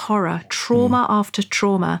after horror, trauma after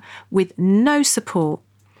trauma, with no support.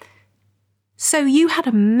 So you had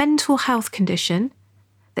a mental health condition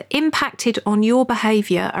that impacted on your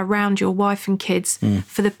behaviour around your wife and kids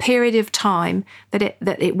for the period of time that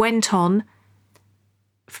it went on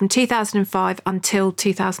from 2005 until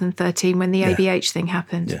 2013 when the ABH thing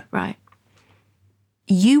happened. Yeah. Right.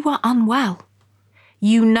 You were unwell.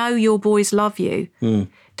 You know your boys love you.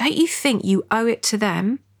 Don't you think you owe it to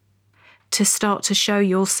them to start to show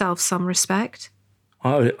yourself some respect?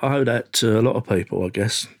 I owe that to a lot of people, I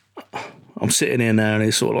guess. I'm sitting here now and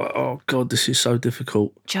it's sort of like, oh, God, this is so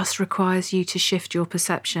difficult. Just requires you to shift your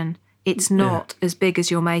perception. It's not as big as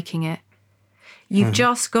you're making it. You've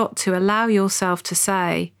just got to allow yourself to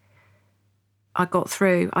say, I got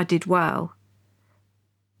through, I did well.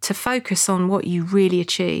 To focus on what you really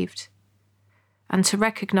achieved and to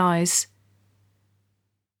recognise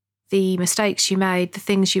the mistakes you made, the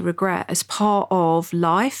things you regret as part of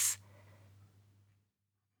life.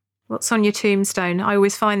 What's on your tombstone? I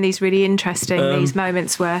always find these really interesting, these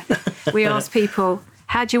moments where we ask people,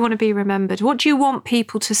 how do you want to be remembered? What do you want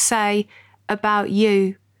people to say about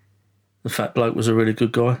you? The fat bloke was a really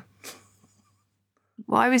good guy.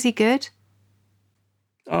 Why was he good?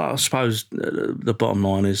 I suppose the bottom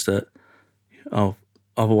line is that I've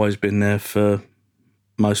always been there for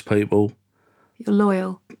most people. You're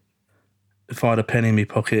loyal. If I had a penny in my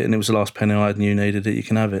pocket and it was the last penny I had and you needed it, you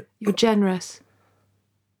can have it. You're generous.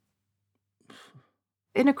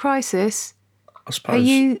 In a crisis, I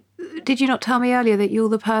suppose. Did you not tell me earlier that you're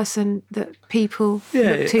the person that people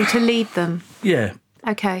look to lead them? Yeah.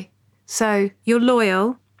 Okay. So you're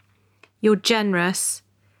loyal, you're generous,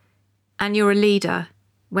 and you're a leader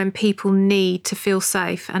when people need to feel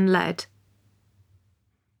safe and led.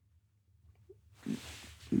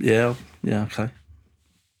 Yeah, okay.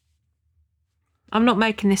 I'm not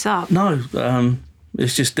making this up. No,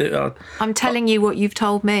 it's just... I'm telling you what you've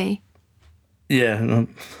told me. Yeah,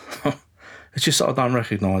 it's just that I don't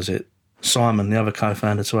recognise it. Simon, the other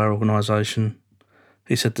co-founder to our organisation,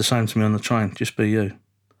 he said the same to me on the train, just be you.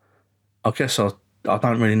 I guess I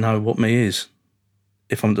don't really know what me is,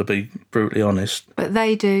 if I'm to be brutally honest. But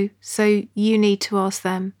they do, so you need to ask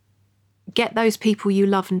them. Get those people you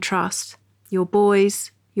love and trust, your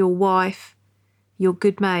boys, your wife, your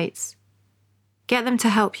good mates. Get them to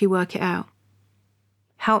help you work it out.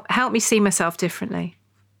 Help me see myself differently.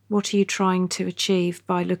 What are you trying to achieve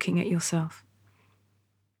by looking at yourself?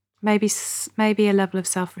 Maybe a level of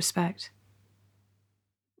self-respect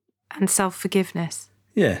and self-forgiveness.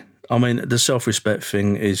 Yeah. I mean, the self-respect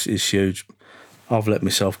thing is huge. I've let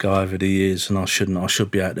myself go over the years and I shouldn't. I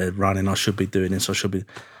should be out there running. I should be doing this.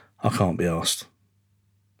 I can't be asked.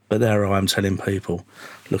 But there I am telling people,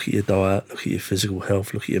 look at your diet, look at your physical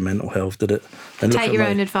health, look at your mental health. Take your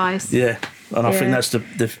own advice. Yeah. And I think that's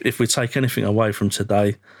if we take anything away from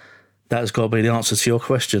today, that's got to be the answer to your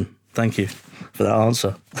question. Thank you for that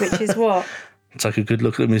answer. Which is what? Take a good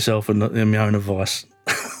look at myself and my own advice.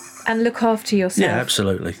 And look after yourself. Yeah,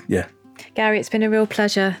 absolutely. Yeah. Gary, it's been a real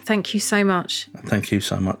pleasure. Thank you so much. Thank you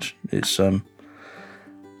so much. It's been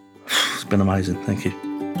amazing. Thank you.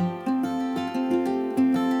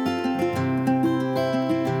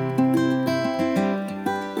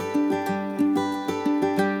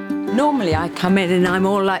 Normally I come in and I'm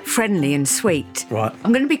all like friendly and sweet. Right.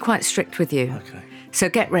 I'm going to be quite strict with you. Okay. So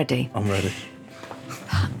get ready. I'm ready.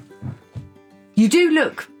 You do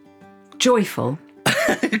look joyful.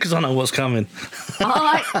 Because I know what's coming.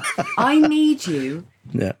 I need you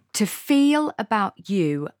Yeah. to feel about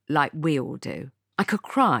you like we all do. I could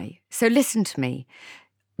cry. So listen to me.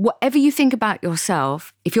 Whatever you think about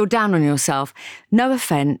yourself, if you're down on yourself, no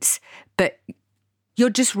offence, but you're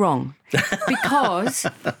just wrong. Because,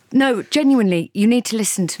 no, genuinely, you need to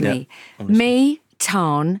listen to me. I'm listening. Me,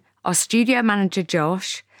 Tarn, our studio manager,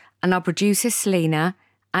 Josh, and our producer, Selena,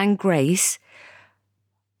 and Grace,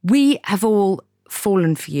 we have all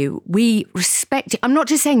fallen for you. We respect you. I'm not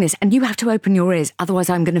just saying this, and you have to open your ears, otherwise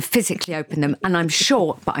I'm going to physically open them, and I'm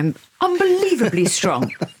short, but I'm unbelievably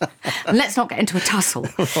strong. And let's not get into a tussle.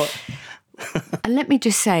 And let me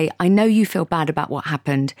just say, I know you feel bad about what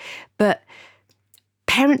happened, but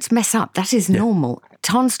parents mess up. That is normal.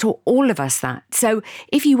 Tan's taught all of us that. So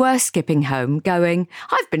if you were skipping home going,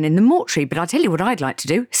 I've been in the mortuary, but I'll tell you what I'd like to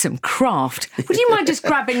do, some craft. Would you mind just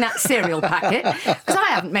grabbing that cereal packet? Because I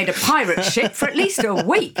haven't made a pirate ship for at least a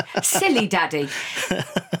week. Silly daddy.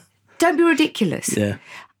 Don't be ridiculous. Yeah.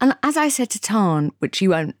 And as I said to Tan, which you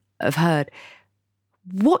won't have heard,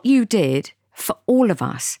 what you did for all of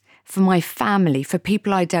us, for my family, for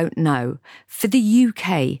people I don't know, for the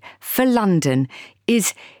UK, for London,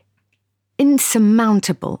 is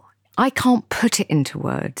insurmountable. I can't put it into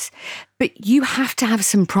words, but you have to have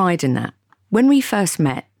some pride in that. When we first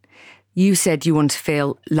met, you said you want to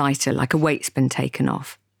feel lighter, like a weight's been taken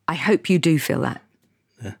off. I hope you do feel that.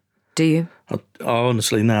 Yeah. Do you? I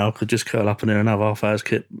honestly now could just curl up in here and have half hour's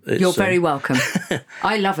kip. You're very welcome.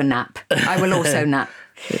 I love a nap. I will also nap.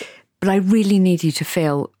 But I really need you to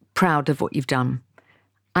feel proud of what you've done.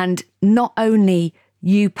 And not only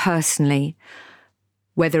you personally,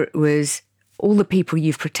 whether it was all the people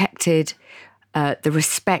you've protected, the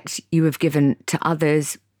respect you have given to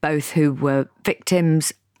others, both who were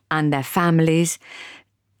victims and their families,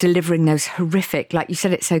 delivering those horrific, like you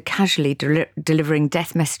said it so casually, delivering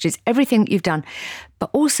death messages, everything that you've done, but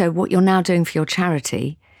also what you're now doing for your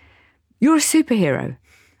charity. You're a superhero.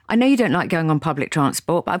 I know you don't like going on public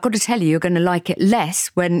transport, but I've got to tell you, you're going to like it less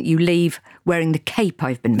when you leave wearing the cape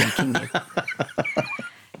I've been making you.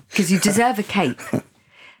 Because you deserve a cape.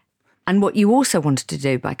 And what you also wanted to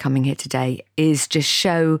do by coming here today is just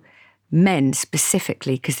show men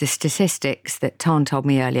specifically, because the statistics that Tan told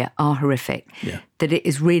me earlier are horrific, that it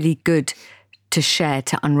is really good to share,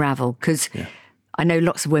 to unravel, because I know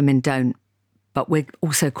lots of women don't, but we're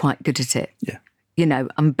also quite good at it. Yeah. You know,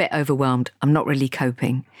 I'm a bit overwhelmed. I'm not really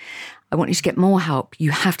coping. I want you to get more help.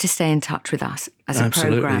 You have to stay in touch with us as a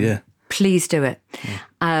programme. Yeah. Please do it.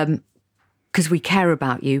 Because we care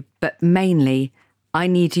about you, but mainly I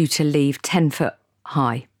need you to leave 10 foot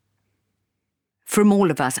high from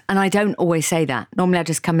all of us. And I don't always say that. Normally I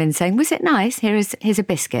just come in saying, was it nice? Here's a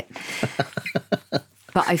biscuit.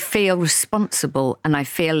 But I feel responsible and I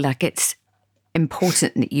feel like it's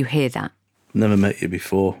important that you hear that. Never met you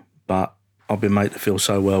before, but I've been made to feel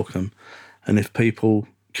so welcome. And if people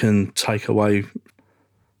can take away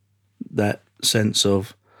that sense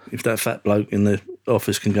of, if that fat bloke in the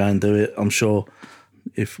office can go and do it, I'm sure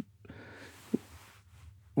if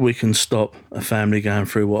we can stop a family going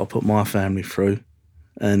through what I put my family through,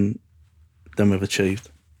 and then we've achieved.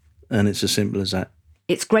 And it's as simple as that.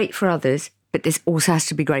 It's great for others, but this also has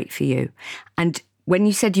to be great for you. And when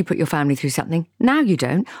you said you put your family through something, now you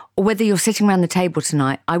don't, or whether you're sitting around the table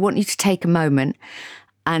tonight, I want you to take a moment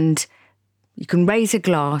and you can raise a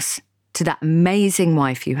glass to that amazing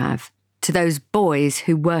wife you have, to those boys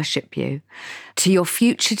who worship you, to your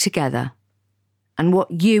future together, and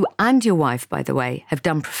what you and your wife, by the way, have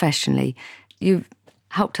done professionally. You've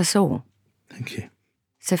helped us all. Thank you.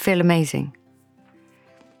 So feel amazing.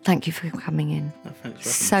 Thank you for coming in. Oh, thanks for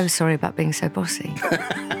So having us. sorry about being so bossy.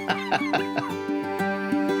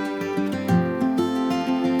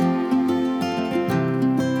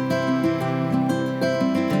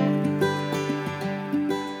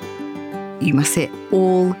 You must see it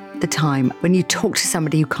all the time when you talk to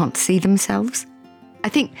somebody who can't see themselves. I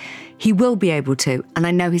think he will be able to, and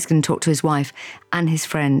I know he's going to talk to his wife and his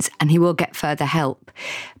friends, and he will get further help.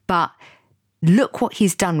 But look what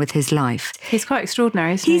he's done with his life. He's quite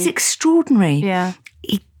extraordinary, isn't he? He's extraordinary. Yeah.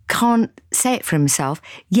 He can't say it for himself,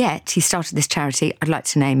 yet he started this charity, I'd like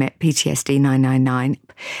to name it PTSD 999.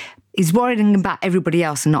 He's worrying about everybody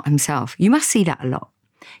else and not himself. You must see that a lot.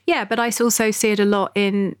 Yeah, but I also see it a lot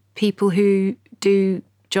in people who do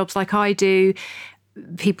jobs like I do,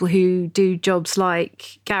 people who do jobs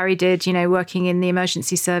like Gary did, you know, working in the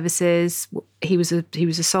emergency services. He was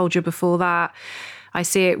a soldier before that. I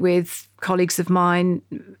see it with colleagues of mine,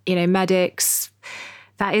 you know, medics.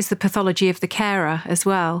 That is the pathology of the carer as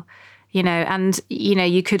well, you know, and, you know,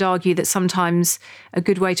 you could argue that sometimes a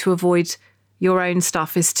good way to avoid your own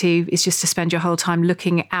stuff is just to spend your whole time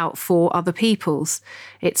looking out for other people's.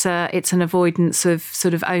 It's an avoidance of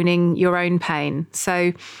sort of owning your own pain.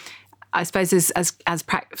 So I suppose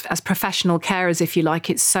as professional carers, if you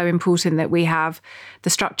like, it's so important that we have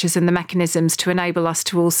the structures and the mechanisms to enable us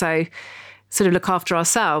to also sort of look after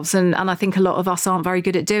ourselves. And I think a lot of us aren't very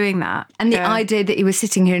good at doing that. And the idea that he was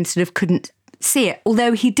sitting here and sort of couldn't see it,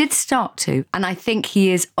 although he did start to, and I think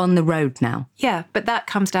he is on the road now. Yeah, but that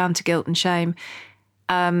comes down to guilt and shame.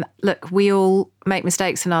 Look, we all make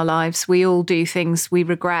mistakes in our lives. We all do things we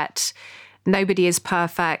regret. Nobody is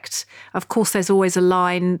perfect. Of course, there's always a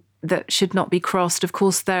line that should not be crossed. Of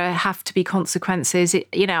course, there have to be consequences.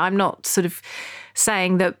 You know, I'm not sort of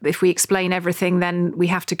saying that if we explain everything, then we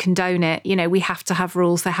have to condone it. You know, we have to have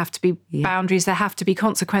rules. There have to be boundaries. There have to be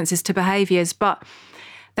consequences to behaviours. But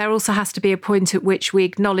there also has to be a point at which we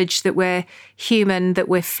acknowledge that we're human, that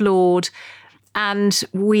we're flawed, and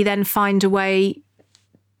we then find a way,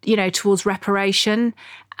 you know, towards reparation,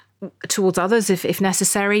 towards others if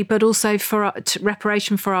necessary, but also for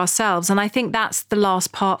reparation for ourselves. And I think that's the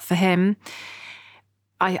last part for him.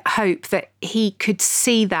 I hope that he could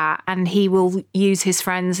see that, and he will use his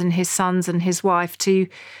friends and his sons and his wife to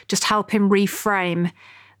just help him reframe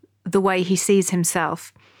the way he sees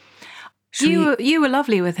himself. You were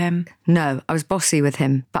lovely with him. No, I was bossy with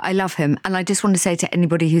him, but I love him. And I just want to say to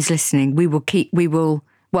anybody who's listening,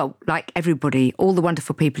 well, like everybody, all the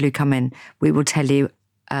wonderful people who come in, we will tell you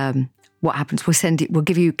what happens. We'll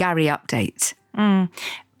give you Gary updates.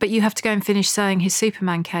 But you have to go and finish sewing his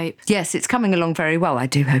Superman cape. Yes, it's coming along very well. I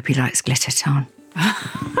do hope he likes glitter tarn.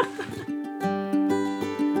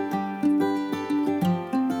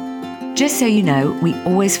 Just so you know, we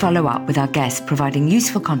always follow up with our guests, providing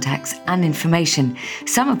useful contacts and information,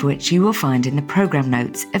 some of which you will find in the programme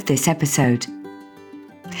notes of this episode.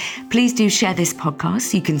 Please do share this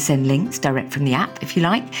podcast. You can send links direct from the app if you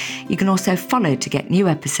like. You can also follow to get new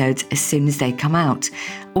episodes as soon as they come out.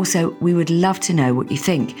 Also, we would love to know what you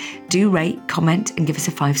think. Do rate, comment, and give us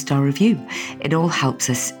a 5-star review. It all helps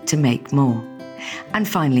us to make more. And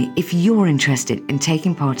finally, if you're interested in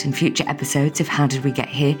taking part in future episodes of How Did We Get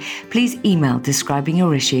Here, please email describing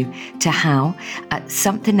your issue to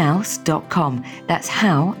how@somethingelse.com. That's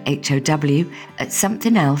how, H-O-W,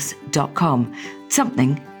 @somethingelse.com.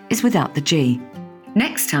 Something is without the G.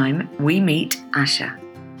 Next time, we meet Asha.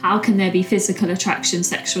 How can there be physical attraction,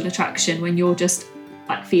 sexual attraction, when you're just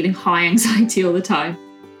like feeling high anxiety all the time?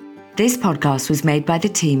 This podcast was made by the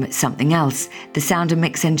team at Something Else. The sound and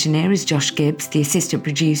mix engineer is Josh Gibbs, the assistant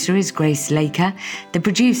producer is Grace Laker, the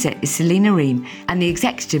producer is Selena Ream, and the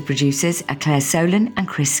executive producers are Claire Solon and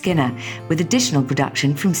Chris Skinner, with additional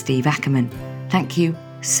production from Steve Ackerman. Thank you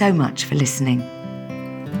so much for listening.